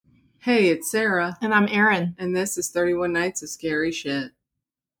Hey, it's Sarah. And I'm Erin. And this is 31 Nights of Scary Shit.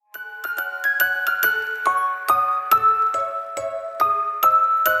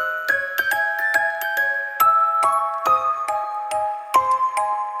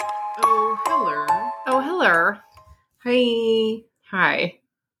 Oh, hello. Oh, hello. Hi. Hi.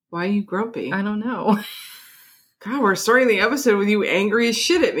 Why are you grumpy? I don't know. God, we're starting the episode with you angry as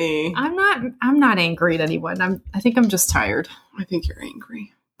shit at me. I'm not angry at anyone. I think I'm just tired. I think you're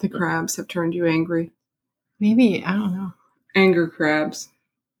angry. The crabs have turned you angry. Maybe, I don't know. Anger crabs.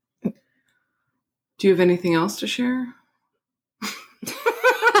 Do you have anything else to share?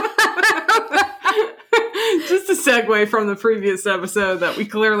 Just a segue from the previous episode that we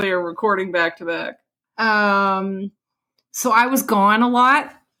clearly are recording back to back. So I was gone a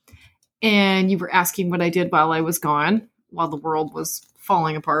lot, and you were asking what I did while I was gone, while the world was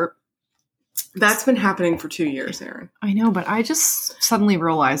falling apart. That's been happening for 2 years, Erin. I know, but I just suddenly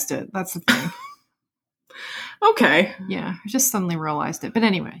realized it. That's the thing. Okay. Yeah, I just suddenly realized it. But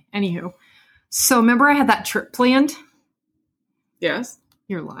anyway, anywho. So remember I had that trip planned? Yes.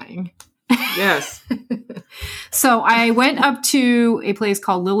 You're lying. Yes. So I went up to a place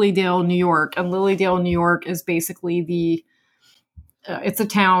called Lilydale, New York. And Lilydale, New York is basically it's a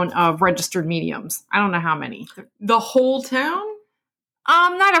town of registered mediums. I don't know how many. The whole town?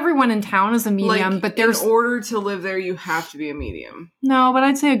 Not everyone in town is a medium, but there's... In order to live there, you have to be a medium. No, but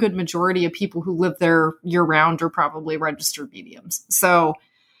I'd say a good majority of people who live there year-round are probably registered mediums. So,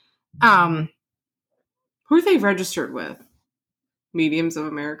 who are they registered with? Mediums of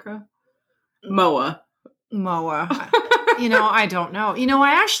America? MOA. I don't know.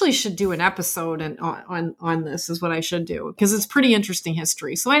 I actually should do an episode on this is what I should do, because it's pretty interesting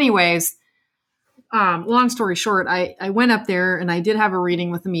history. So anyways, long story short, I went up there and I did have a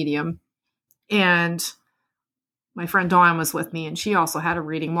reading with a medium, and my friend Dawn was with me and she also had a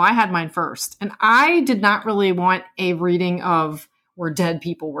reading. Well, I had mine first, and I did not really want a reading of where dead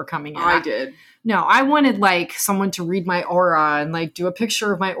people were coming in. I did. No, I wanted like someone to read my aura and like do a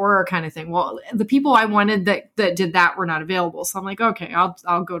picture of my aura kind of thing. Well, the people I wanted that did that were not available. So I'm like, okay,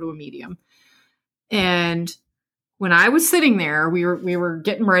 I'll go to a medium. And when I was sitting there, we were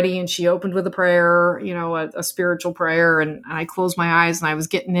getting ready, and she opened with a prayer, a spiritual prayer, and I closed my eyes and I was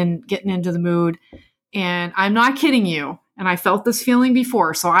getting into the mood. And I'm not kidding you. And I felt this feeling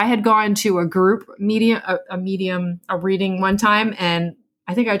before. So I had gone to a group medium, a reading one time, and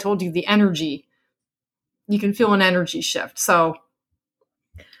I think I told you the energy. You can feel an energy shift. So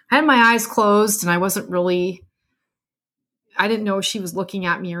I had my eyes closed, and I didn't know if she was looking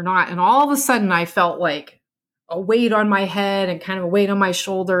at me or not. And all of a sudden I felt like a weight on my head and kind of a weight on my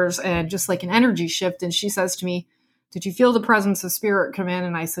shoulders and just like an energy shift. And she says to me, "Did you feel the presence of spirit come in?"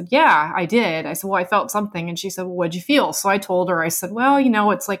 And I said, "Yeah, I did." I said, "Well, I felt something." And she said, "Well, what'd you feel?" So I told her, I said, "Well,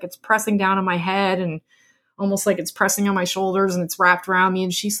 it's like it's pressing down on my head and almost like it's pressing on my shoulders and it's wrapped around me."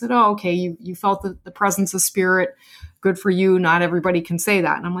 And she said, "Oh, okay, you felt the presence of spirit. Good for you. Not everybody can say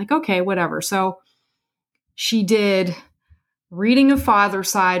that." And I'm like, okay, whatever. So she did reading of father's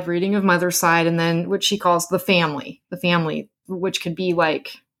side, reading of mother's side, and then what she calls the family, which could be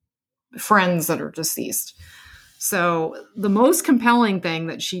like friends that are deceased. So the most compelling thing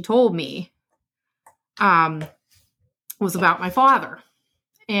that she told me was about my father.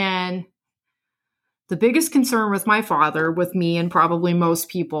 And the biggest concern with my father, with me and probably most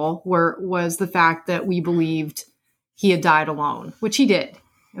people, was the fact that we believed he had died alone, which he did.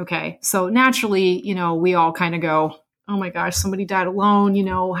 Okay. So naturally, we all kind of go, "Oh my gosh, somebody died alone.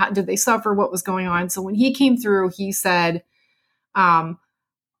 How did they suffer? What was going on?" So when he came through, he said,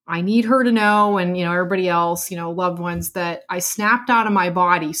 "I need her to know, and, everybody else, loved ones, that I snapped out of my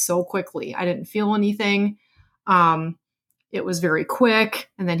body so quickly. I didn't feel anything. It was very quick."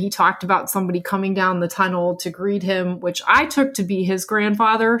 And then he talked about somebody coming down the tunnel to greet him, which I took to be his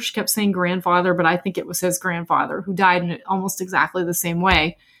grandfather. She kept saying grandfather, but I think it was his grandfather, who died in almost exactly the same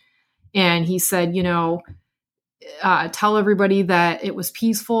way. And he said, "Tell everybody that it was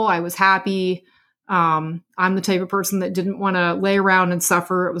peaceful. I was happy. I'm the type of person that didn't want to lay around and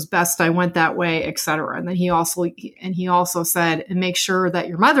suffer. It was best I went that way, etc." And then he also said, "And make sure that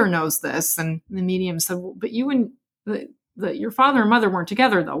your mother knows this." And the medium said, "Well, but you and your father and mother weren't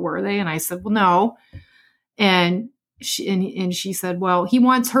together, though, were they?" And I said, "Well, no." And she said, "Well, he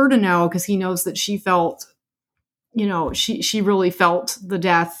wants her to know, because he knows that she felt, she really felt the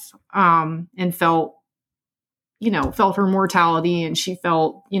death, and felt her mortality, and she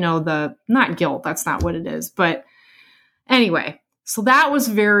felt, the not guilt. That's not what it is. But anyway, so that was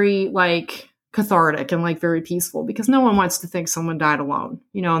very like cathartic and like very peaceful, because no one wants to think someone died alone,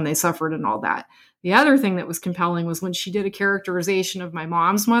 and they suffered and all that. The other thing that was compelling was when she did a characterization of my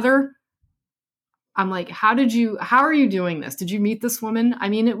mom's mother. I'm like, how are you doing this? Did you meet this woman? I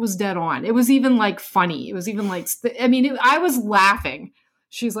mean, it was dead on. It was even like funny. It was even like, I was laughing.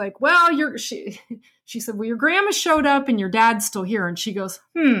 She's like, well, she said, well, your grandma showed up and your dad's still here. And she goes,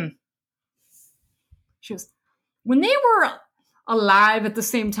 She goes, when they were alive at the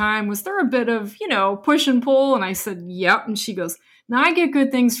same time, was there a bit of, push and pull? And I said, yep. And she goes, now I get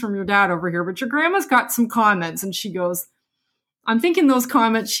good things from your dad over here, but your grandma's got some comments. And she goes, I'm thinking those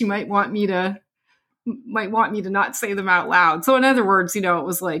comments she might want me to not say them out loud. So in other words, it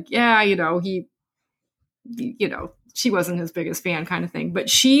was like, yeah, she wasn't his biggest fan kind of thing, but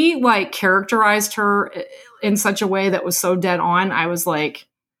she like characterized her in such a way that was so dead on. I was like,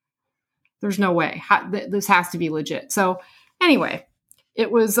 there's no way this has to be legit. So anyway,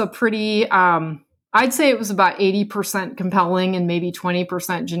 it was a pretty, I'd say it was about 80% compelling and maybe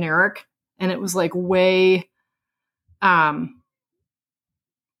 20% generic. And it was like way,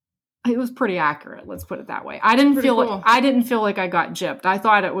 it was pretty accurate. Let's put it that way. I didn't feel like I got gypped. I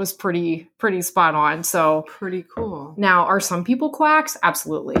thought it was pretty spot on. So pretty cool. Now, are some people quacks?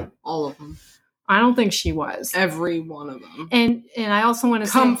 Absolutely. All of them. I don't think she was. Every one of them. And I also want to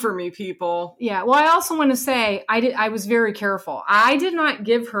say, come for me, people. Yeah. Well, I also want to say I was very careful. I did not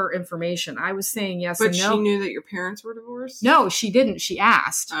give her information. I was saying yes and no. But she knew that your parents were divorced? No, she didn't. She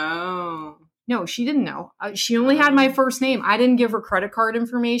asked. Oh. No, she didn't know. She only had my first name. I didn't give her credit card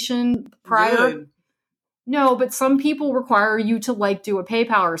information prior. Good. No, but some people require you to like do a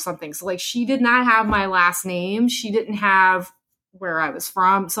PayPal or something. So like she did not have my last name. She didn't have where I was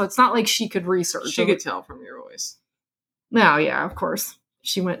from. So it's not like she could research. She could tell from your voice. No, yeah, of course.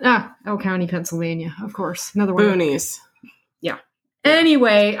 She went, El County, Pennsylvania. Of course. Another one. Boonies. Yeah.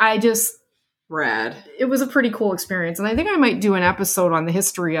 Anyway, Rad. It was a pretty cool experience. And I think I might do an episode on the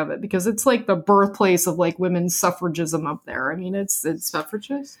history of it because it's like the birthplace of like women's suffragism up there. I mean, it's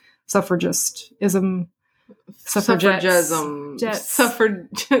suffragist? Suffragism. Suffragism.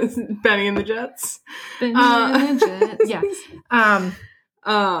 Benny and the Jets. Benny and the Jets.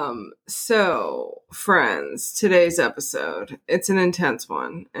 Yeah. So, friends, today's episode, it's an intense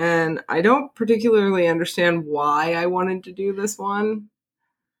one. And I don't particularly understand why I wanted to do this one.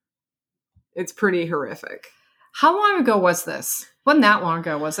 It's pretty horrific. How long ago was this? Wasn't that long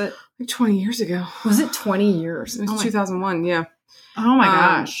ago, was it? Like 20 years ago. Was it 20 years? It was 2001, yeah. Oh my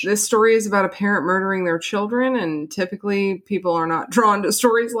gosh. This story is about a parent murdering their children, and typically people are not drawn to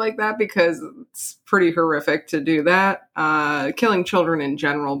stories like that because it's pretty horrific to do that. Killing children in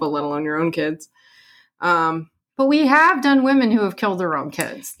general, but let alone your own kids. But we have done women who have killed their own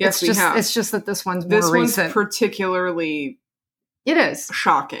kids. Yes, we have. It's just that this one's more recent. One's particularly... It is.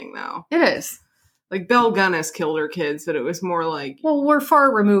 Shocking, though. It is. Like, Belle Gunness killed her kids, but it was more like... Well, we're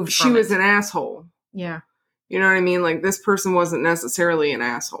far removed from She was an asshole. Yeah. You know what I mean? Like, this person wasn't necessarily an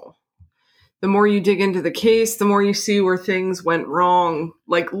asshole. The more you dig into the case, the more you see where things went wrong.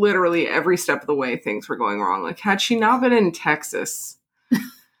 Like, literally every step of the way, things were going wrong. Like, had she not been in Texas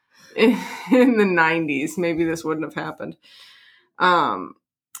in the 90s, maybe this wouldn't have happened.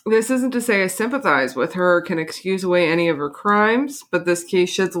 This isn't to say I sympathize with her or can excuse away any of her crimes, but this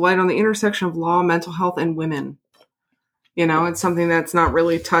case sheds light on the intersection of law, mental health, and women. You know, it's something that's not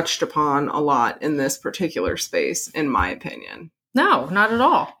really touched upon a lot in this particular space, in my opinion. No, not at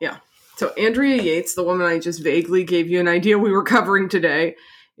all. Yeah. So Andrea Yates, the woman I just vaguely gave you an idea we were covering today,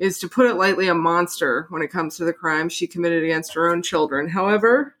 is, to put it lightly, a monster when it comes to the crimes she committed against her own children.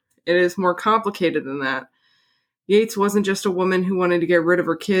 However, it is more complicated than that. Yates wasn't just a woman who wanted to get rid of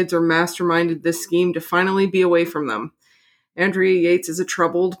her kids or masterminded this scheme to finally be away from them. Andrea Yates is a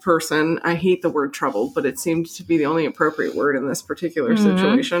troubled person. I hate the word troubled, but it seemed to be the only appropriate word in this particular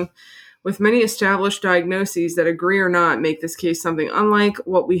situation. With many established diagnoses that, agree or not, make this case something unlike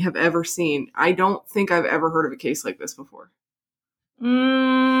what we have ever seen. I don't think I've ever heard of a case like this before.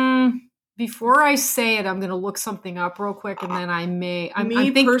 Before I say it, I'm going to look something up real quick, and then I may...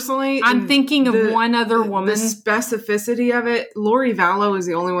 personally... I'm thinking of one other woman. The specificity of it, Lori Vallow is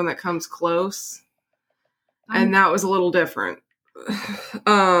the only one that comes close. And that was a little different.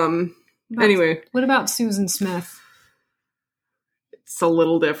 Anyway. What about Susan Smith? It's a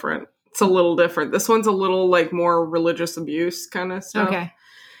little different. This one's a little, like, more religious abuse kind of stuff. Okay.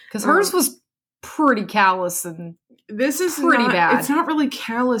 Because hers was pretty callous and... This is pretty bad. It's not really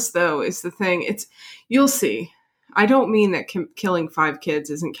callous, though, is the thing. You'll see. I don't mean that killing 5 kids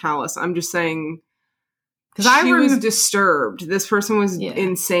isn't callous. I'm just saying because she was disturbed. This person was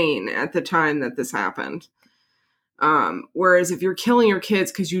insane at the time that this happened. Whereas if you're killing your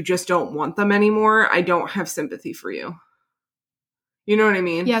kids because you just don't want them anymore, I don't have sympathy for you. You know what I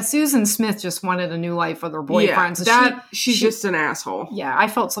mean? Yeah, Susan Smith just wanted a new life with her boyfriend. Yeah, she's just an asshole. Yeah, I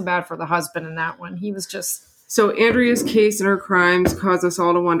felt so bad for the husband in that one. He was just... So Andrea's case and her crimes cause us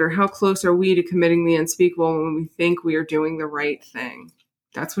all to wonder, how close are we to committing the unspeakable when we think we are doing the right thing?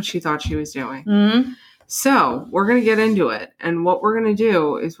 That's what she thought she was doing. Mm-hmm. So we're going to get into it. And what we're going to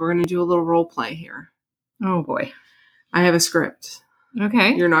do is we're going to do a little role play here. Oh, boy. I have a script.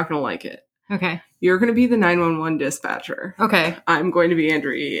 Okay. You're not going to like it. Okay. You're going to be the 911 dispatcher. Okay. I'm going to be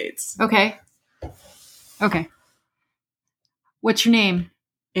Andrea Yates. Okay. Okay. What's your name?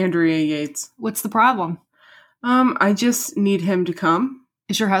 Andrea Yates. What's the problem? I just need him to come.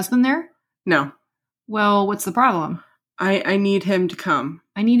 Is your husband there? No. Well, what's the problem? I need him to come.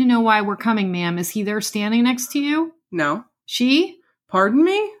 I need to know why we're coming, ma'am. Is he there standing next to you? No. She? Pardon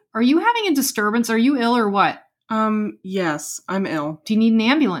me? Are you having a disturbance? Are you ill or what? Yes, I'm ill. Do you need an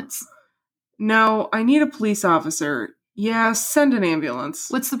ambulance? No, I need a police officer. Yeah, send an ambulance.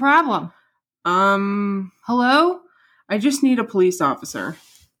 What's the problem? Hello? I just need a police officer.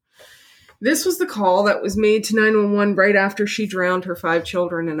 This was the call that was made to 911 right after she drowned her 5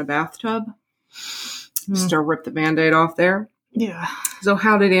 children in a bathtub. Just to rip the Band-Aid off there. Yeah. So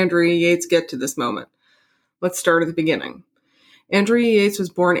how did Andrea Yates get to this moment? Let's start at the beginning. Andrea Yates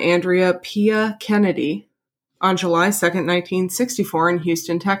was born Andrea Pia Kennedy on July 2nd, 1964 in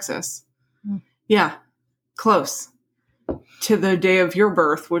Houston, Texas. Yeah, close to the day of your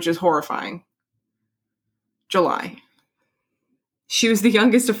birth, which is horrifying. July. She was the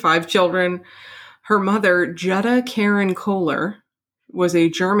youngest of 5 children. Her mother, Jutta Karen Kohler, was a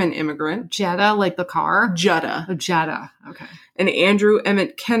German immigrant. Jetta, like the car? Jutta. Oh, Jetta. Okay. And Andrew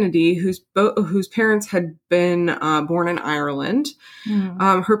Emmett Kennedy, whose parents had been born in Ireland.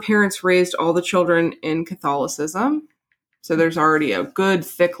 Her parents raised all the children in Catholicism. So there's already a good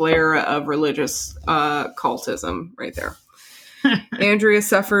thick layer of religious cultism right there. Andrea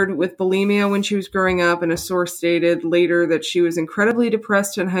suffered with bulimia when she was growing up, and a source stated later that she was incredibly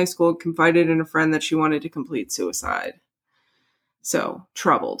depressed in high school and confided in a friend that she wanted to complete suicide. So,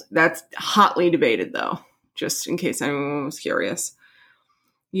 troubled. That's hotly debated, though, just in case anyone was curious.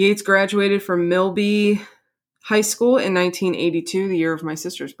 Yates graduated from Milby High School in 1982, the year of my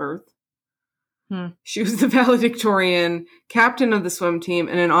sister's birth. She was the valedictorian, captain of the swim team,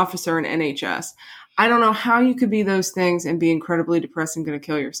 and an officer in NHS. I don't know how you could be those things and be incredibly depressed and going to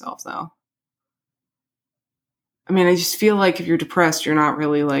kill yourself, though. I mean, I just feel like if you're depressed, you're not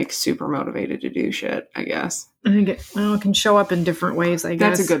really, like, super motivated to do shit, I guess. I think it can show up in different ways, I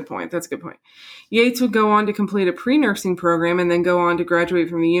guess. That's a good point. Yates would go on to complete a pre-nursing program and then go on to graduate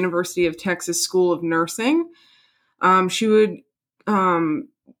from the University of Texas School of Nursing. She would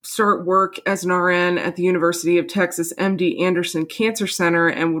start work as an RN at the University of Texas MD Anderson Cancer Center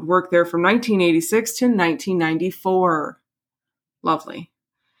and would work there from 1986 to 1994. Lovely.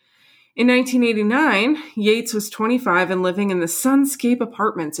 In 1989, Yates was 25 and living in the Sunscape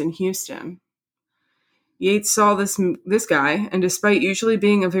Apartments in Houston. Yates saw this guy, and despite usually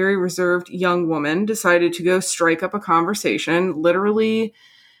being a very reserved young woman, decided to go strike up a conversation. Literally,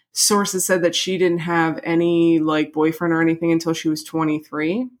 sources said that she didn't have any like boyfriend or anything until she was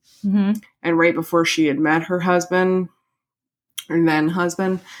 23. And right before she had met her husband, or then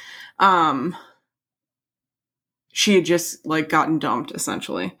husband, she had just like gotten dumped,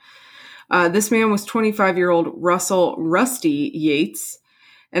 essentially. This man was 25-year-old Russell Rusty Yates,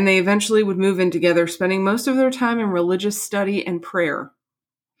 and they eventually would move in together, spending most of their time in religious study and prayer.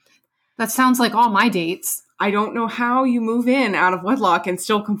 That sounds like all my dates. I don't know how you move in out of wedlock and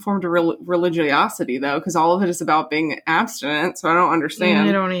still conform to religiosity, though, because all of it is about being abstinent, so I don't understand.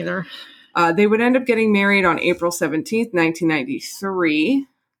 I don't either. They would end up getting married on April 17th, 1993.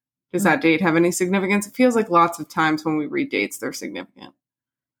 Does that date have any significance? It feels like lots of times when we read dates, they're significant.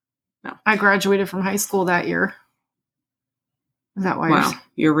 No. I graduated from high school that year. Is that why? Wow,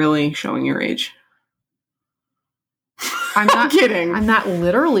 you're really showing your age. I'm not kidding. I'm not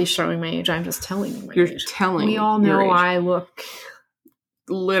literally showing my age. I'm just telling you my You're age. telling We all know your age. I look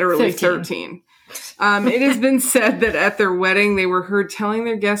Literally 15. 13. It has been said that at their wedding, they were heard telling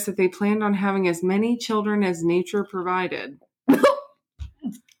their guests that they planned on having as many children as nature provided.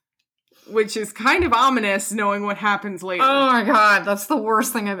 Which is kind of ominous, knowing what happens later. Oh my god, that's the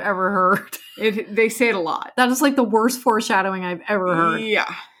worst thing I've ever heard. They say it a lot. That is like the worst foreshadowing I've ever heard.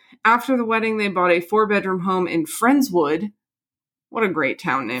 Yeah. After the wedding, they bought a 4-bedroom home in Friendswood. What a great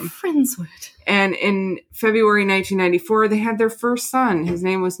town name. Friendswood. And in February 1994, they had their first son. His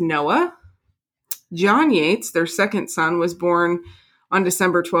name was Noah. John Yates, their second son, was born on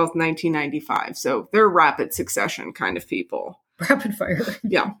December 12th, 1995. So they're rapid succession kind of people. Rapid fire.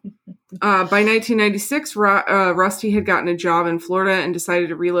 Yeah. By 1996, Rusty had gotten a job in Florida and decided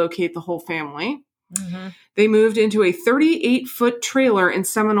to relocate the whole family. Mm-hmm. They moved into a 38-foot trailer in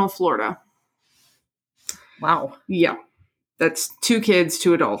Seminole, Florida. Wow. Yeah. That's 2 kids,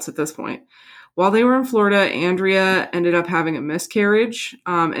 2 adults at this point. While they were in Florida, Andrea ended up having a miscarriage.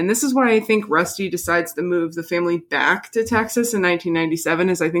 And this is why I think Rusty decides to move the family back to Texas in 1997,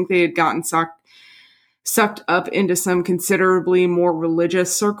 is I think they had gotten sucked up into some considerably more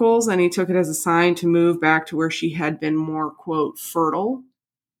religious circles, and he took it as a sign to move back to where she had been more, quote, fertile.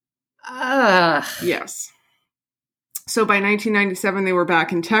 Yes. So by 1997, they were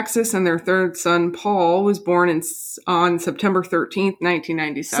back in Texas, and their third son, Paul, was born on September 13th,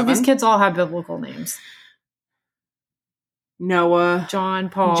 1997. So these kids all have biblical names. Noah. John,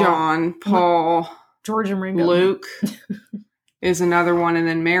 Paul. George and Ringo. Luke is another one, and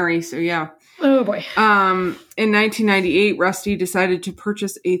then Mary, so yeah. Oh, boy. In 1998, Rusty decided to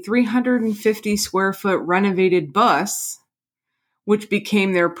purchase a 350-square-foot renovated bus, which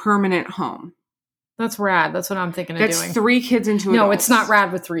became their permanent home. That's rad. That's what I'm thinking of doing. That's 3 kids into adults. No, it's not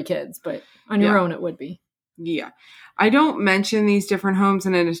rad with 3 kids, but on your own it would be. Yeah. I don't mention these different homes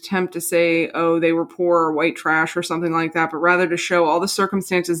in an attempt to say, oh, they were poor or white trash or something like that, but rather to show all the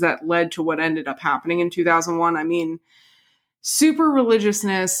circumstances that led to what ended up happening in 2001. I mean, super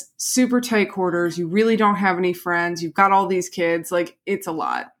religiousness, super tight quarters. You really don't have any friends. You've got all these kids. Like, it's a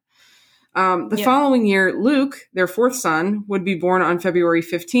lot. The following year, Luke, their 4th son, would be born on February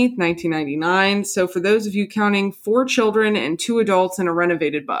 15th, 1999. So for those of you counting, 4 children and 2 adults in a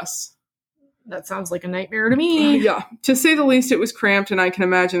renovated bus. That sounds like a nightmare to me. Yeah. To say the least, it was cramped, and I can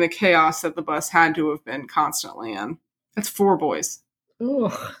imagine the chaos that the bus had to have been constantly in. That's 4 boys.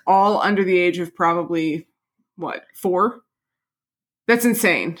 Ugh. All under the age of probably, 4? That's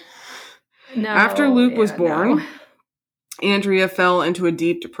insane. No. After Luke was born, Andrea fell into a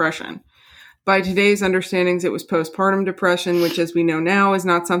deep depression. By today's understandings, it was postpartum depression, which, as we know now, is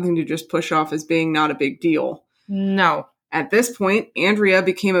not something to just push off as being not a big deal. No. At this point, Andrea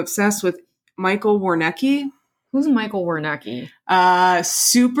became obsessed with Michael Warnecki. Who's Michael Warnecki?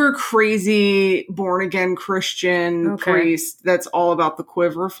 Super crazy born-again Christian priest that's all about the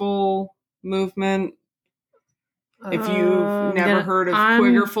quiverful movement. If you've never heard of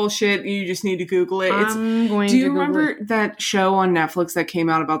quiverful shit, you just need to Google it. Do you remember that show on Netflix that came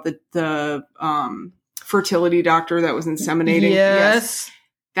out about the fertility doctor that was inseminating? Yes.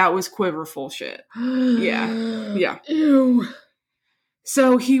 That was quiverful shit. Yeah. Ew.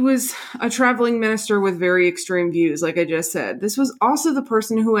 So he was a traveling minister with very extreme views, like I just said. This was also the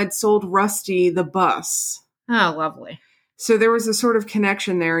person who had sold Rusty the bus. Oh, lovely. So there was a sort of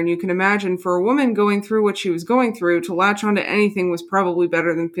connection there, and you can imagine for a woman going through what she was going through, to latch onto anything was probably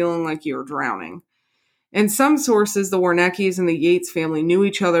better than feeling like you were drowning. In some sources, the Warneckis and the Yates family knew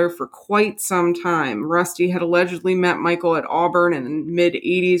each other for quite some time. Rusty had allegedly met Michael at Auburn in the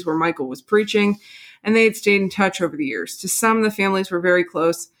mid-'80s, where Michael was preaching, and they had stayed in touch over the years. To some, the families were very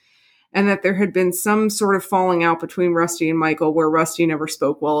close, and that there had been some sort of falling out between Rusty and Michael, where Rusty never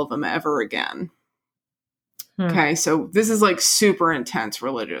spoke well of him ever again. Okay, so this is like super intense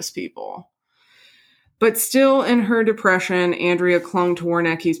religious people. But still in her depression, Andrea clung to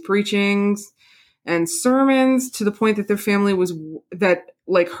Warnecki's preachings and sermons to the point that her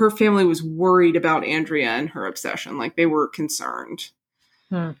family was worried about Andrea and her obsession. Like, they were concerned.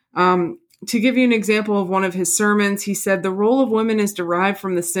 To give you an example of one of his sermons, he said, "The role of women is derived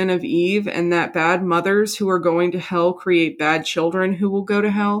from the sin of Eve, and that bad mothers who are going to hell create bad children who will go to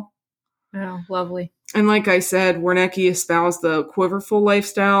hell." Oh, lovely. And like I said, Warnecki espoused the quiverful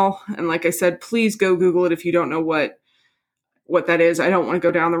lifestyle. And like I said, please go Google it if you don't know what that is. I don't want to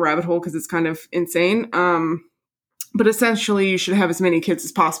go down the rabbit hole because it's kind of insane. But essentially, you should have as many kids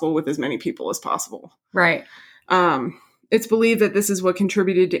as possible with as many people as possible. Right. It's believed that this is what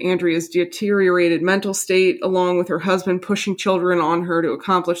contributed to Andrea's deteriorated mental state, along with her husband pushing children on her to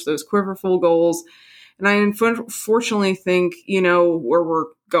accomplish those quiverful goals. And I unfortunately think, where we're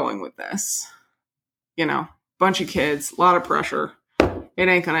going with this. Bunch of kids, a lot of pressure. It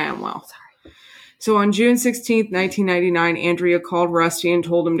ain't gonna end well. Sorry. So on June 16th, 1999, Andrea called Rusty and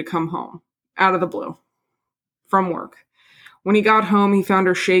told him to come home, out of the blue, from work. When he got home, he found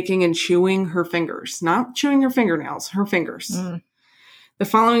her shaking and chewing her fingers. Not chewing her fingernails, her fingers. The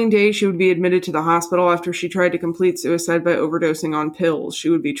following day, she would be admitted to the hospital after she tried to complete suicide by overdosing on pills. She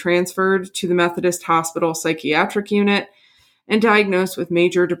would be transferred to the Methodist Hospital psychiatric unit and diagnosed with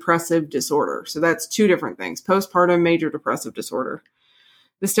major depressive disorder. So that's 2 different things. Postpartum major depressive disorder.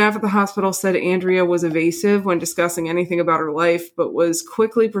 The staff at the hospital said Andrea was evasive when discussing anything about her life, but was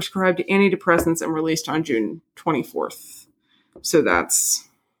quickly prescribed antidepressants and released on June 24th. So that's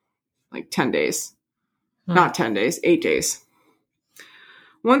like 10 days. Not 10 days, 8 days.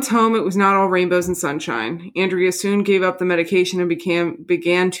 Once home, it was not all rainbows and sunshine. Andrea soon gave up the medication and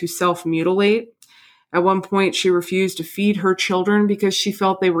began to self-mutilate. At one point, she refused to feed her children because she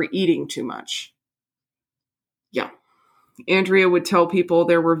felt they were eating too much. Yeah. Andrea would tell people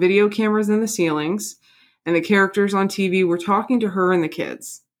there were video cameras in the ceilings, and the characters on TV were talking to her and the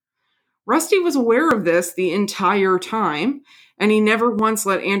kids. Rusty was aware of this the entire time, and he never once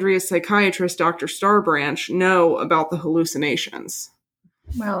let Andrea's psychiatrist, Dr. Starbranch, know about the hallucinations.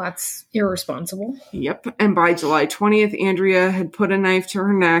 Well, that's irresponsible. Yep. And by July 20th, Andrea had put a knife to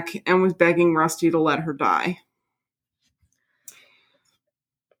her neck and was begging Rusty to let her die.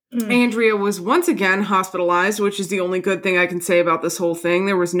 Andrea was once again hospitalized, which is the only good thing I can say about this whole thing.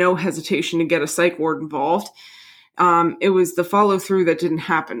 There was no hesitation to get a psych ward involved. It was the follow-through that didn't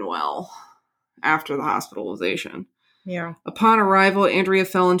happen well after the hospitalization. Yeah. Upon arrival, Andrea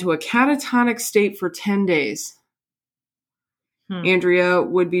fell into a catatonic state for 10 days. Andrea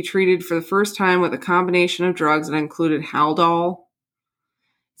would be treated for the first time with a combination of drugs that included Haldol.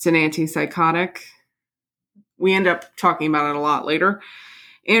 It's an antipsychotic. We end up talking about it a lot later.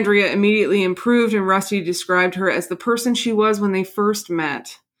 Andrea immediately improved, and Rusty described her as the person she was when they first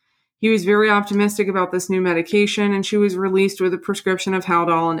met. He was very optimistic about this new medication, and she was released with a prescription of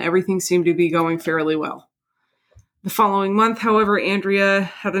Haldol, and everything seemed to be going fairly well. The following month, however, Andrea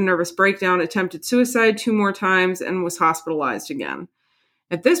had a nervous breakdown, attempted suicide 2 more times, and was hospitalized again.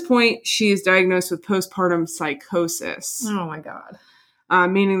 At this point, she is diagnosed with postpartum psychosis. Oh, my God.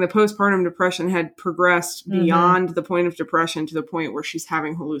 Meaning the postpartum depression had progressed beyond the point of depression to the point where she's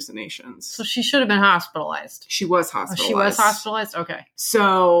having hallucinations. So she should have been hospitalized. She was hospitalized. Oh, she was hospitalized? Okay.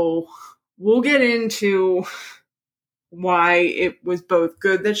 So we'll get into why it was both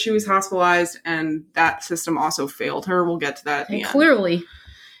good that she was hospitalized and that system also failed her. We'll get to that at the end. Clearly.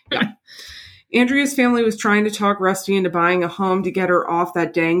 Yeah. Andrea's family was trying to talk Rusty into buying a home to get her off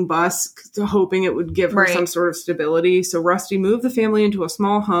that dang bus, hoping it would give her some sort of stability. So Rusty moved the family into a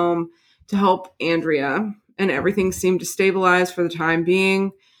small home to help Andrea, and everything seemed to stabilize for the time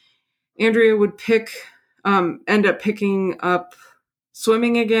being. Andrea would end up picking up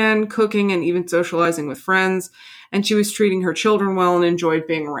swimming again, cooking, and even socializing with friends. And she was treating her children well and enjoyed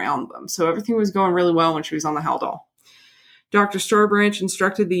being around them. So everything was going really well when she was on the Haldol. Dr. Starbranch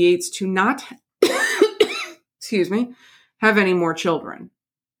instructed the Yates to not, have any more children.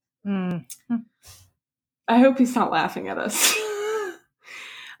 I hope he's not laughing at us.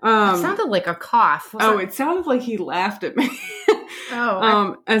 It sounded like a cough. It sounded like he laughed at me.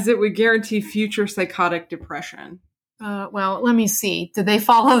 As it would guarantee future psychotic depression. Well, let me see. Did they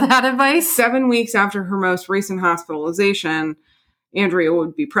follow that advice? 7 weeks after her most recent hospitalization, Andrea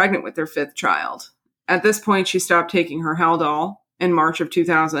would be pregnant with their 5th child. At this point, she stopped taking her Haldol in March of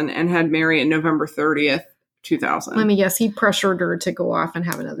 2000 and had Mary on November 30th, 2000. Let me guess. He pressured her to go off and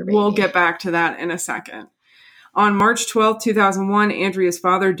have another baby. We'll get back to that in a second. On March 12th, 2001, Andrea's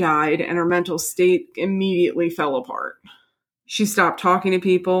father died and her mental state immediately fell apart. She stopped talking to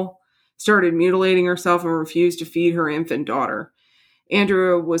people, started mutilating herself, and refused to feed her infant daughter.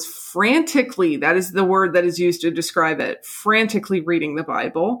 Andrea was frantically, that is the word that is used to describe it, frantically reading the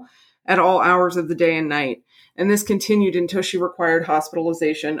Bible at all hours of the day and night. And this continued until she required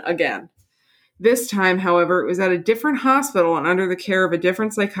hospitalization again. This time, however, it was at a different hospital and under the care of a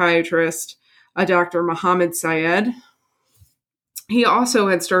different psychiatrist, a Dr. Mohammed Syed. He also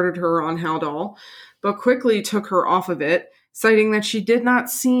had started her on Haldol, but quickly took her off of it, citing that she did not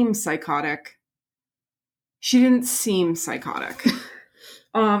seem psychotic. She didn't seem psychotic.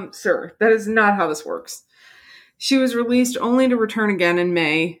 Sir, that is not how this works. She was released only to return again in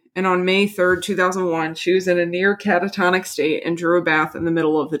May, and on May 3rd, 2001, she was in a near catatonic state and drew a bath in the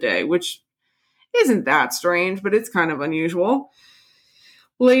middle of the day, which isn't that strange, but it's kind of unusual.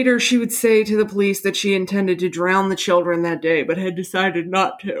 Later, she would say to the police that she intended to drown the children that day, but had decided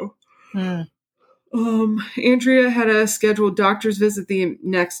not to. Andrea had a scheduled doctor's visit the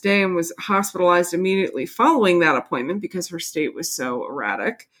next day and was hospitalized immediately following that appointment because her state was so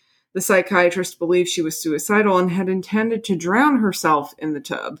erratic. The psychiatrist believed she was suicidal and had intended to drown herself in the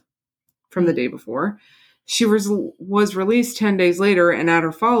tub from the day before. She was released 10 days later, and at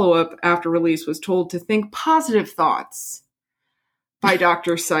her follow-up after release was told to think positive thoughts by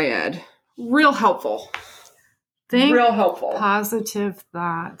Dr. Syed. Real helpful. Real helpful. Positive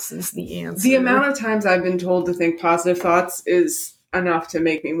thoughts is the answer. The amount of times I've been told to think positive thoughts is enough to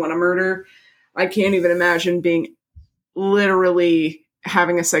make me want to murder. I can't even imagine being literally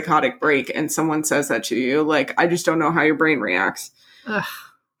having a psychotic break and someone says that to you. Like, I just don't know how your brain reacts. Ugh.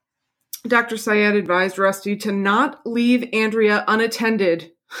 Dr. Syed advised Rusty to not leave Andrea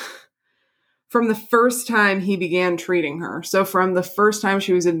unattended from the first time he began treating her. So from the first time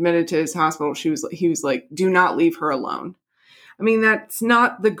she was admitted to his hospital, he was like, do not leave her alone. I mean, that's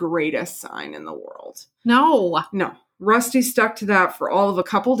not the greatest sign in the world. No. Rusty stuck to that for all of a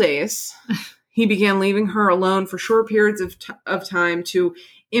couple days. He began leaving her alone for short periods of time to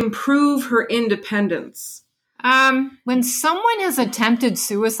improve her independence. When someone has attempted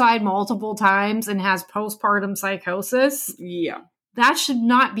suicide multiple times and has postpartum psychosis, yeah, that should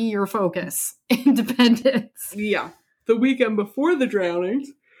not be your focus. Independence. Yeah. The weekend before the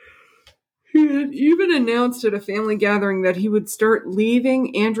drownings, he had even announced at a family gathering that he would start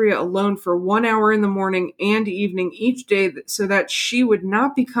leaving Andrea alone for 1 hour in the morning and evening each day so that she would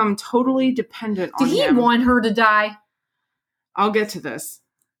not become totally dependent on him. Did he want her to die? I'll get to this.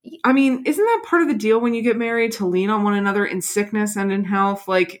 I mean, isn't that part of the deal when you get married, to lean on one another in sickness and in health?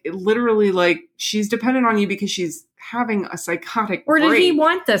 Like, literally, like, she's dependent on you because she's having a psychotic break. Or did he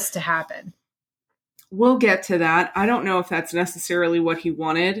want this to happen? We'll get to that. I don't know if that's necessarily what he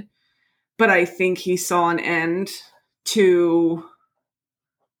wanted, but I think he saw an end to...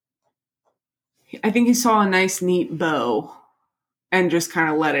 I think he saw a nice, neat bow and just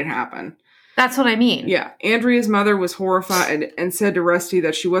kind of let it happen. That's what I mean. Yeah. Andrea's mother was horrified and said to Rusty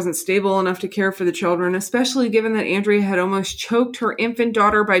that she wasn't stable enough to care for the children, especially given that Andrea had almost choked her infant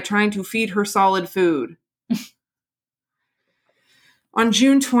daughter by trying to feed her solid food. On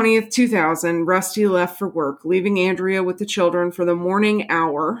June 20th, 2000, Rusty left for work, leaving Andrea with the children for the morning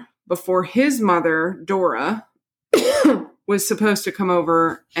hour before his mother, Dora, was supposed to come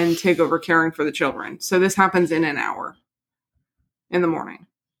over and take over caring for the children. So this happens in an hour in the morning.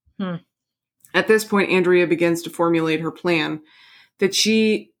 At this point, Andrea begins to formulate her plan that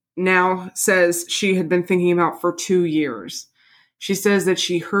she now says she had been thinking about for 2 years. She says that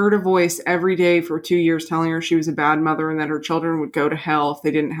she heard a voice every day for 2 years telling her she was a bad mother and that her children would go to hell if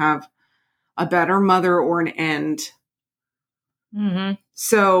they didn't have a better mother or an end. Mm-hmm.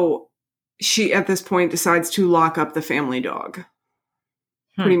 So she, at this point, decides to lock up the family dog.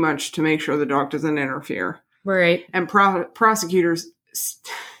 Pretty much to make sure the dog doesn't interfere. Right. And prosecutors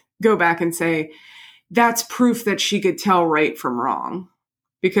go back and say, that's proof that she could tell right from wrong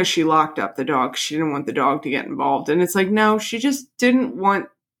because she locked up the dog. She didn't want the dog to get involved. And it's like, no, she just didn't want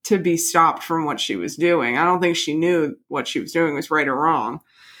to be stopped from what she was doing. I don't think she knew what she was doing was right or wrong.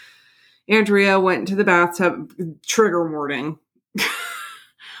 Andrea went into the bathtub, trigger warning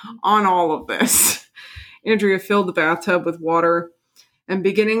on all of this. Andrea filled the bathtub with water, and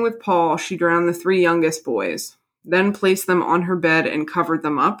beginning with Paul, she drowned the 3 youngest boys, then placed them on her bed and covered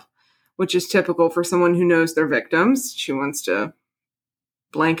them up, which is typical for someone who knows their victims. She wants to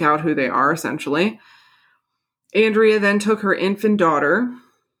blank out who they are, essentially. Andrea then took her infant daughter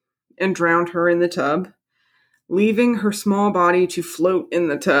and drowned her in the tub, leaving her small body to float in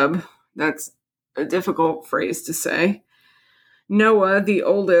the tub. That's a difficult phrase to say. Noah, the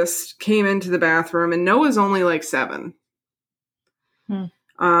oldest, came into the bathroom, and Noah's only like 7.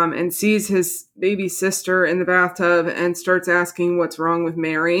 And sees his baby sister in the bathtub and starts asking what's wrong with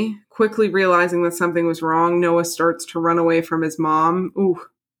Mary. Quickly realizing that something was wrong, Noah starts to run away from his mom. Ooh,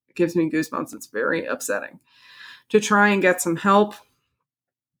 it gives me goosebumps. It's very upsetting. To try and get some help.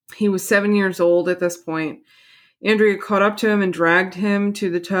 He was 7 years old at this point. Andrea caught up to him and dragged him to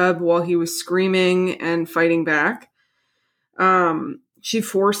the tub while he was screaming and fighting back. She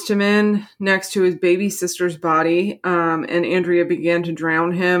forced him in next to his baby sister's body, and Andrea began to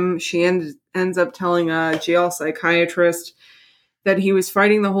drown him. She ends up telling a jail psychiatrist that he was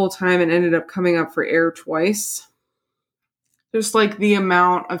fighting the whole time and ended up coming up for air twice. Just like the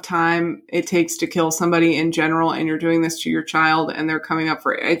amount of time it takes to kill somebody in general, and you're doing this to your child and they're coming up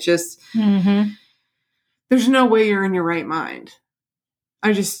for it. Just, there's no way you're in your right mind.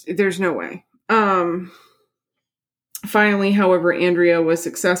 There's no way. Finally, however, Andrea was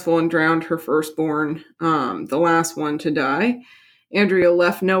successful and drowned her firstborn, the last one to die. Andrea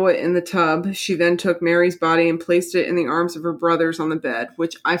left Noah in the tub. She then took Mary's body and placed it in the arms of her brothers on the bed,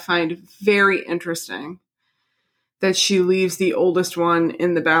 which I find very interesting. That she leaves the oldest one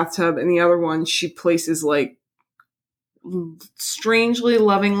in the bathtub and the other one she places like strangely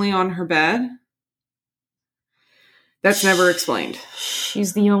lovingly on her bed. That's never explained.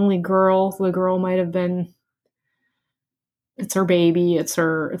 She's the only girl. The girl might have been... It's her baby. It's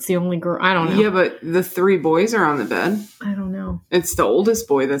the only girl. I don't know. Yeah, but the 3 boys are on the bed. I don't know. It's the oldest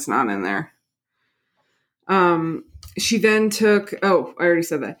boy that's not in there. She then took... Oh, I already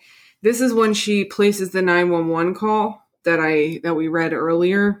said that. This is when she places the 911 call that we read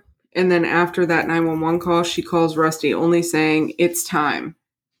earlier. And then after that 911 call, she calls Rusty, only saying, "It's time,"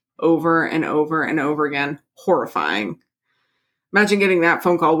 over and over and over again. Horrifying. Imagine getting that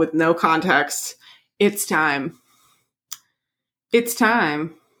phone call with no context. It's time. It's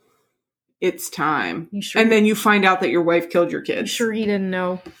time. It's time. Sure and then you find out that your wife killed your kids. Sure he didn't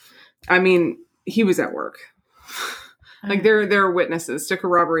know? I mean, he was at work. Like, there are witnesses to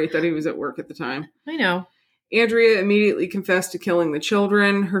corroborate that he was at work at the time. I know. Andrea immediately confessed to killing the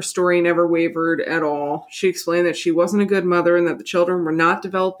children. Her story never wavered at all. She explained that she wasn't a good mother and that the children were not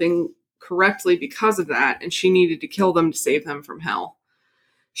developing correctly because of that, and she needed to kill them to save them from hell.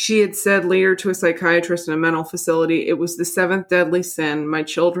 She had said later to a psychiatrist in a mental facility, "It was the seventh deadly sin. My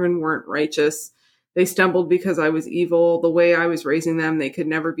children weren't righteous. They stumbled because I was evil. The way I was raising them, they could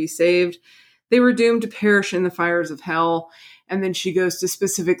never be saved. They were doomed to perish in the fires of hell." And then she goes to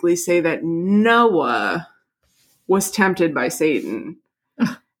specifically say that Noah was tempted by Satan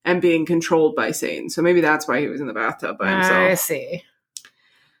and being controlled by Satan. So maybe that's why he was in the bathtub by himself. I see.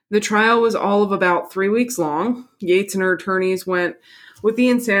 The trial was all of about 3 weeks long. Yates and her attorneys went with the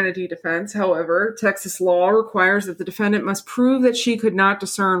insanity defense. However, Texas law requires that the defendant must prove that she could not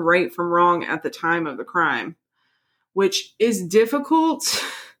discern right from wrong at the time of the crime, which is difficult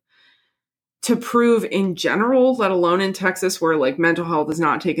to prove in general, let alone in Texas, where like mental health is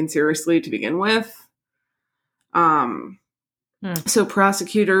not taken seriously to begin with. So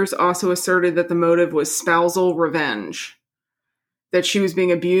prosecutors also asserted that the motive was spousal revenge, that she was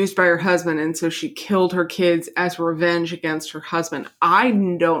being abused by her husband, and so she killed her kids as revenge against her husband. I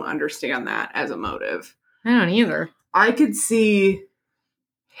don't understand that as a motive. I don't either. I could see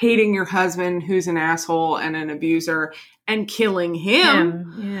hating your husband, who's an asshole and an abuser, and killing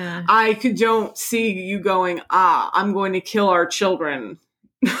him. Yeah. I don't see you going, I'm going to kill our children.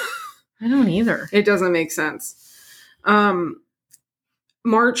 I don't either. It doesn't make sense.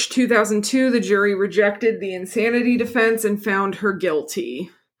 March 2002, the jury rejected the insanity defense and found her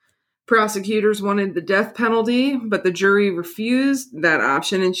guilty. Prosecutors wanted the death penalty, but the jury refused that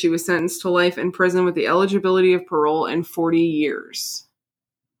option, and she was sentenced to life in prison with the eligibility of parole in 40 years.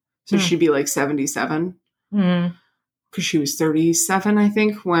 So she'd be like 77. Because she was 37, I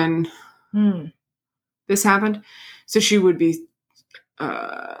think, when this happened. So she would be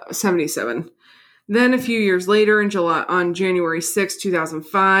 77. Then a few years later, on January 6,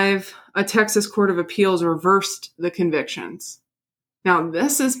 2005, a Texas Court of Appeals reversed the convictions. Now,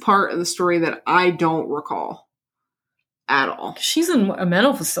 this is part of the story that I don't recall at all. She's in a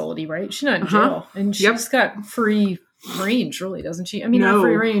mental facility, right? She's not in jail. And she's got free range, really, doesn't she? I mean, not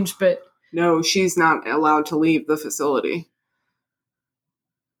free range, but... No, she's not allowed to leave the facility.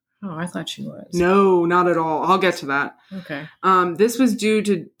 Oh, I thought she was. No, not at all. I'll get to that. Okay. This was due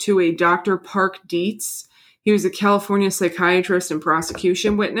to a Dr. Park Dietz. He was a California psychiatrist and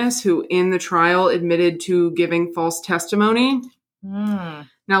prosecution witness who, in the trial, admitted to giving false testimony. Now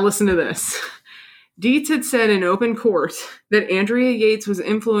listen to this. Dietz had said in open court that Andrea Yates was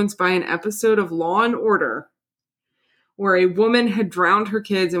influenced by an episode of Law and Order where a woman had drowned her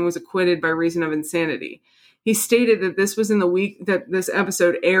kids and was acquitted by reason of insanity. He stated that this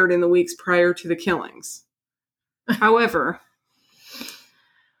episode aired in the weeks prior to the killings. However,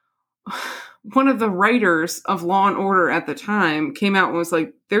 one of the writers of Law and Order at the time came out and was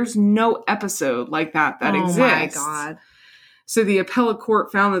like, "There's no episode like that exists." Oh my God. So the appellate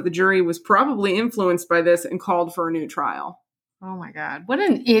court found that the jury was probably influenced by this and called for a new trial. Oh my God. What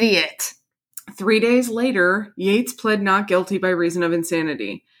an idiot. 3 days later, Yates pled not guilty by reason of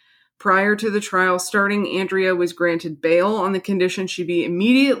insanity. Prior to the trial starting, Andrea was granted bail on the condition she be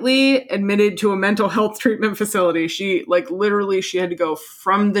immediately admitted to a mental health treatment facility. She had to go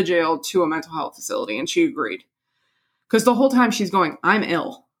from the jail to a mental health facility, and she agreed. Because the whole time she's going, "I'm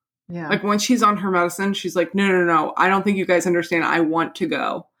ill." Yeah. Like, when she's on her medicine, she's like, no, I don't think you guys understand. I want to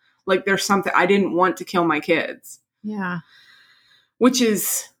go. Like, there's something, I didn't want to kill my kids. Yeah. Which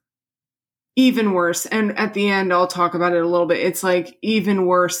is even worse. And at the end, I'll talk about it a little bit. It's like even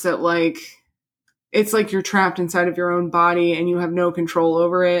worse that it's like you're trapped inside of your own body and you have no control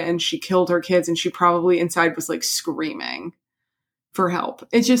over it. And she killed her kids and she probably inside was like screaming for help.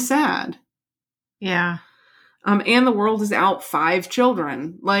 It's just sad. Yeah. And the world is out 5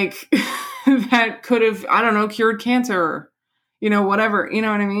 children like that could have, I don't know, cured cancer, whatever. You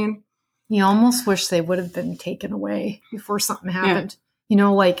know what I mean? You almost wish they would have been taken away before something happened.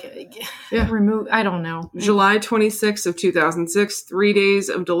 Yeah. Remove, I don't know. July 26th of 2006, 3 days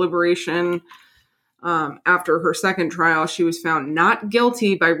of deliberation. After her second trial, she was found not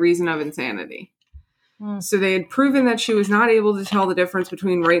guilty by reason of insanity. So they had proven that she was not able to tell the difference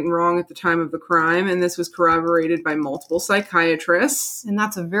between right and wrong at the time of the crime, and this was corroborated by multiple psychiatrists. And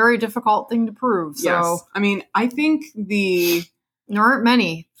that's a very difficult thing to prove. So. Yes. I mean, I think there aren't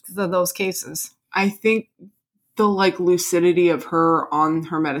many of those cases. I think the like lucidity of her on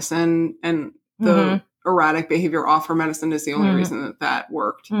her medicine and the erratic behavior off her medicine is the only reason that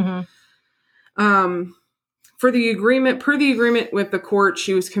worked. Per the agreement with the court,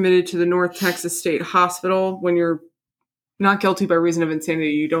 she was committed to the North Texas State Hospital. When you're not guilty by reason of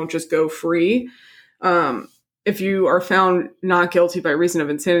insanity, you don't just go free. If you are found not guilty by reason of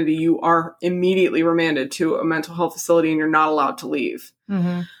insanity, you are immediately remanded to a mental health facility and you're not allowed to leave.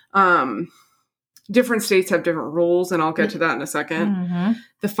 Different states have different rules, and I'll get to that in a second.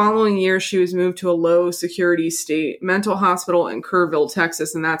 The following year, she was moved to a low security state mental hospital in Kerrville,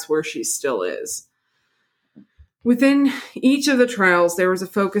 Texas, and that's where she still is. Within each of the trials, there was a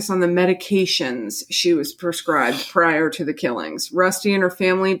focus on the medications she was prescribed prior to the killings. Rusty and her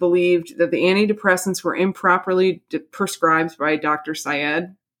family believed that the antidepressants were improperly prescribed by Dr.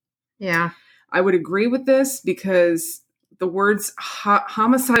 Syed. Yeah. I would agree with this because the words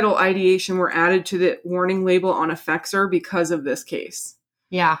homicidal ideation were added to the warning label on Effexor because of this case.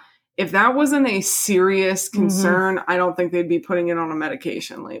 Yeah. If that wasn't a serious concern, I don't think they'd be putting it on a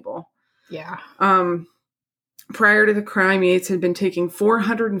medication label. Yeah. Prior to the crime, Yates had been taking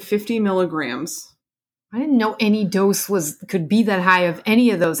 450 milligrams. I didn't know any dose could be that high of any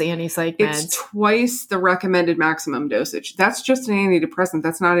of those anti-psych meds. It's twice the recommended maximum dosage. That's just an antidepressant.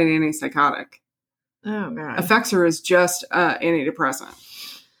 That's not an antipsychotic. Oh, God. Effexor is just antidepressant.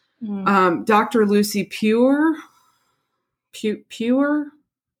 Dr. Lucy Pure,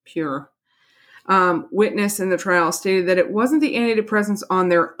 witness in the trial stated that it wasn't the antidepressants on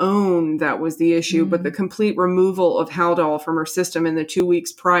their own that was the issue, but the complete removal of Haldol from her system in the 2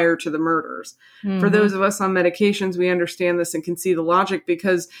 weeks prior to the murders. For those of us on medications, we understand this and can see the logic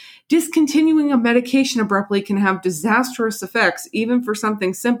because discontinuing a medication abruptly can have disastrous effects, even for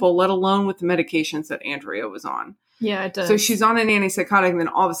something simple, let alone with the medications that Andrea was on. Yeah, it does. So she's on an antipsychotic and then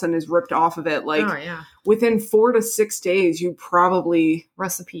all of a sudden is ripped off of it. Like, within 4 to 6 days, you probably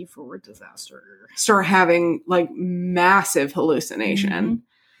recipe for disaster. Start having like massive hallucination.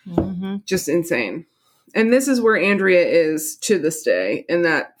 Just insane. And this is where Andrea is to this day in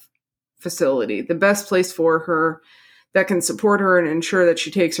that facility. The best place for her that can support her and ensure that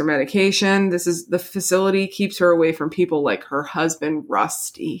she takes her medication. This is the facility keeps her away from people like her husband,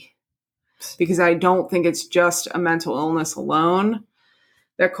 Rusty. Because I don't think it's just a mental illness alone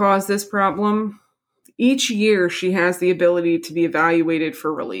that caused this problem. Each year, she has the ability to be evaluated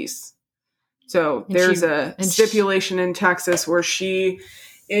for release. So there's a stipulation in Texas where she's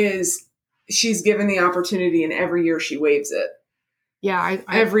given the opportunity, and every year she waives it. Yeah,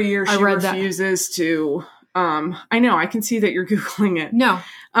 every year she refuses to. I know, I can see that you're Googling it. No.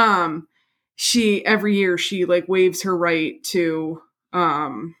 Every year she like waives her right to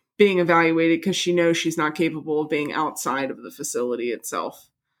being evaluated because she knows she's not capable of being outside of the facility itself.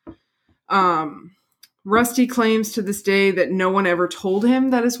 Rusty claims to this day that no one ever told him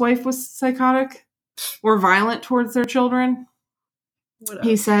that his wife was psychotic or violent towards their children.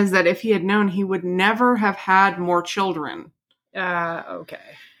 He says that if he had known, he would never have had more children. Okay.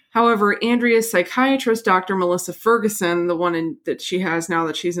 However, Andrea's psychiatrist, Dr. Melissa Ferguson, the one that she has now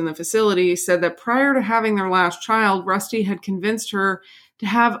that she's in the facility, said that prior to having their last child, Rusty had convinced her to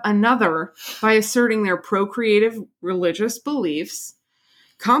have another by asserting their procreative religious beliefs,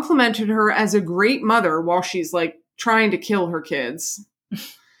 complimented her as a great mother while she's like trying to kill her kids,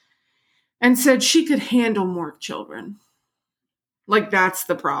 and said she could handle more children. Like, that's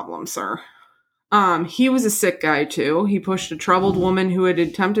the problem, sir. He was a sick guy too. He pushed a troubled woman who had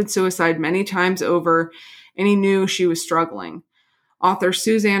attempted suicide many times over, and he knew she was struggling. Author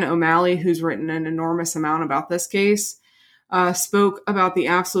Suzanne O'Malley, who's written an enormous amount about this case, spoke about the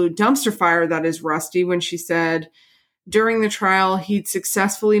absolute dumpster fire that is Rusty when she said, during the trial, he'd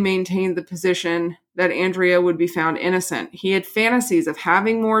successfully maintained the position that Andrea would be found innocent. He had fantasies of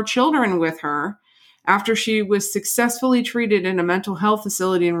having more children with her after she was successfully treated in a mental health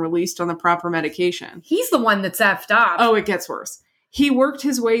facility and released on the proper medication. He's the one that's effed up. Oh, it gets worse. He worked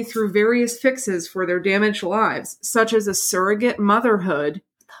his way through various fixes for their damaged lives, such as a surrogate motherhood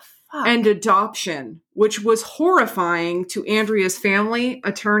and adoption, which was horrifying to Andrea's family,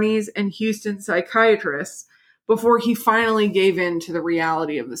 attorneys, and Houston psychiatrists before he finally gave in to the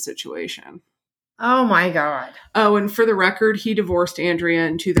reality of the situation. Oh, my God. Oh, and for the record, he divorced Andrea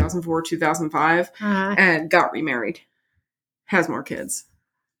in 2004, 2005, and got remarried. Has more kids.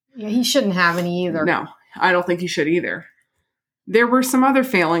 Yeah, he shouldn't have any either. No, I don't think he should either. There were some other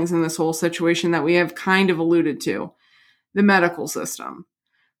failings in this whole situation that we have kind of alluded to. The medical system.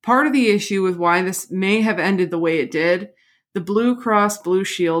 Part of the issue with why this may have ended the way it did, the Blue Cross Blue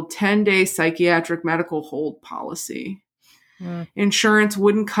Shield 10-day psychiatric medical hold policy. Insurance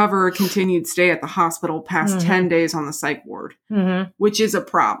wouldn't cover a continued stay at the hospital past 10 days on the psych ward, which is a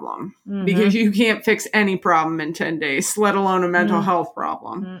problem because you can't fix any problem in 10 days, let alone a mental health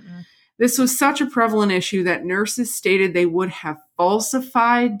problem. This was such a prevalent issue that nurses stated they would have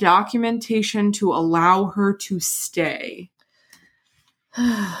falsified documentation to allow her to stay.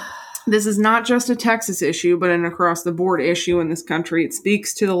 This is not just a Texas issue, but an across-the-board issue in this country. It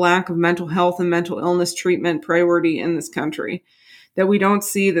speaks to the lack of mental health and mental illness treatment priority in this country. That we don't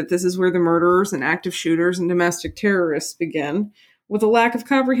see that this is where the murderers and active shooters and domestic terrorists begin, with a lack of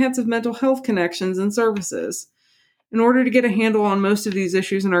comprehensive mental health connections and services. In order to get a handle on most of these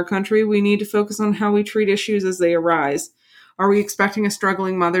issues in our country, we need to focus on how we treat issues as they arise. Are we expecting a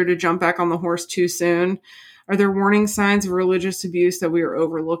struggling mother to jump back on the horse too soon? Are there warning signs of religious abuse that we are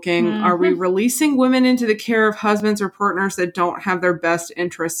overlooking? Are we releasing women into the care of husbands or partners that don't have their best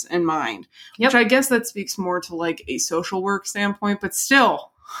interests in mind? Which I guess that speaks more to like a social work standpoint, but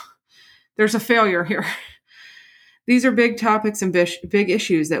still, there's a failure here. These are big topics and big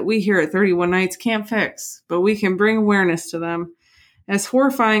issues that we here at 31 Nights can't fix, but we can bring awareness to them. As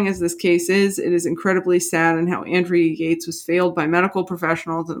horrifying as this case is, it is incredibly sad in how Andrea Yates was failed by medical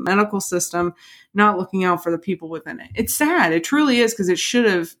professionals and the medical system, not looking out for the people within it. It's sad. It truly is, because it should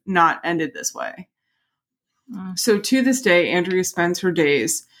have not ended this way. So to this day, Andrea spends her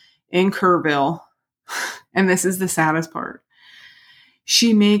days in Kerrville, and this is the saddest part.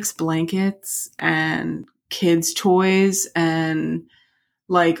 She makes blankets and kids' toys and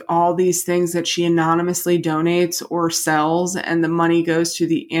like all these things that she anonymously donates or sells, and the money goes to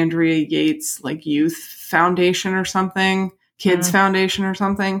the Andrea Yates like youth foundation or something, kids foundation or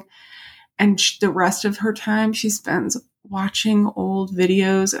something. And the rest of her time she spends watching old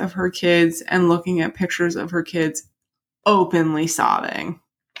videos of her kids and looking at pictures of her kids openly sobbing.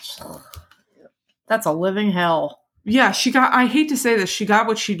 That's a living hell. Yeah, I hate to say this, she got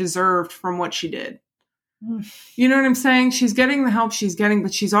what she deserved from what she did. You know what I'm saying? She's getting the help she's getting,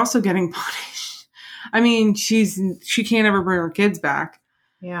 but she's also getting punished. I mean, she can't ever bring her kids back.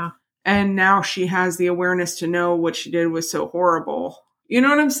 Yeah. And now she has the awareness to know what she did was so horrible. You know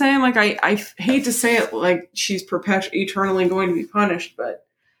what I'm saying? Like, I hate to say it like she's eternally going to be punished, but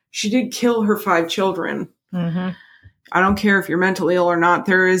she did kill her 5 children. I don't care if you're mentally ill or not.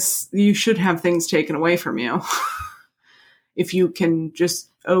 You should have things taken away from you. If you can just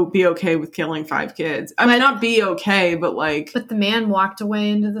be okay with killing 5 kids. I mean, not be okay, but like... But the man walked away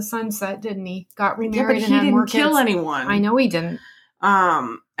into the sunset, didn't he? Got remarried and had more kids. He didn't kill anyone. I know he didn't.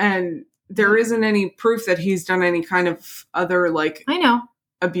 And there isn't any proof that he's done any kind of other, like... I know.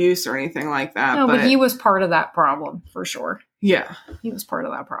 Abuse or anything like that. No, but he was part of that problem, for sure. Yeah. He was part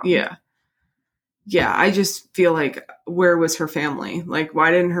of that problem. Yeah. Yeah, I just feel like, where was her family? Like, why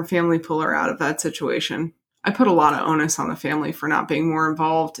didn't her family pull her out of that situation? I put a lot of onus on the family for not being more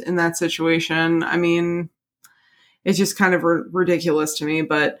involved in that situation. I mean, it's just kind of ridiculous to me,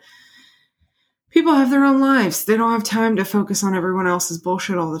 but people have their own lives. They don't have time to focus on everyone else's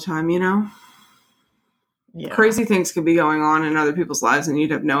bullshit all the time, you know? Yeah. Crazy things could be going on in other people's lives and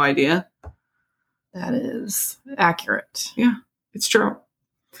you'd have no idea. That is accurate. Yeah, it's true.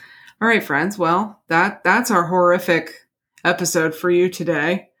 All right, friends. Well, that's our horrific episode for you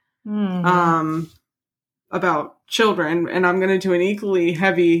today. About children, and I'm going to do an equally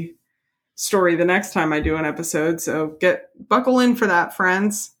heavy story the next time I do an episode, so buckle in for that,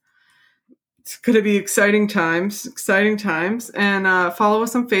 friends. It's going to be exciting times, and follow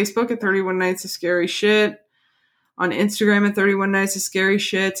us on Facebook at 31 Nights of Scary Shit, on Instagram at 31 Nights of Scary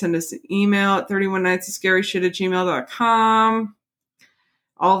Shit, send us an email at 31nightsofscaryshit@gmail.com.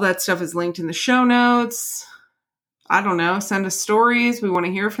 All that stuff is linked in the show notes. I don't know. Send us stories. We want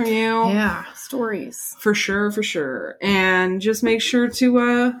to hear from you. Yeah, stories. For sure. And just make sure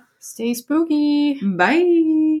to stay spooky. Bye.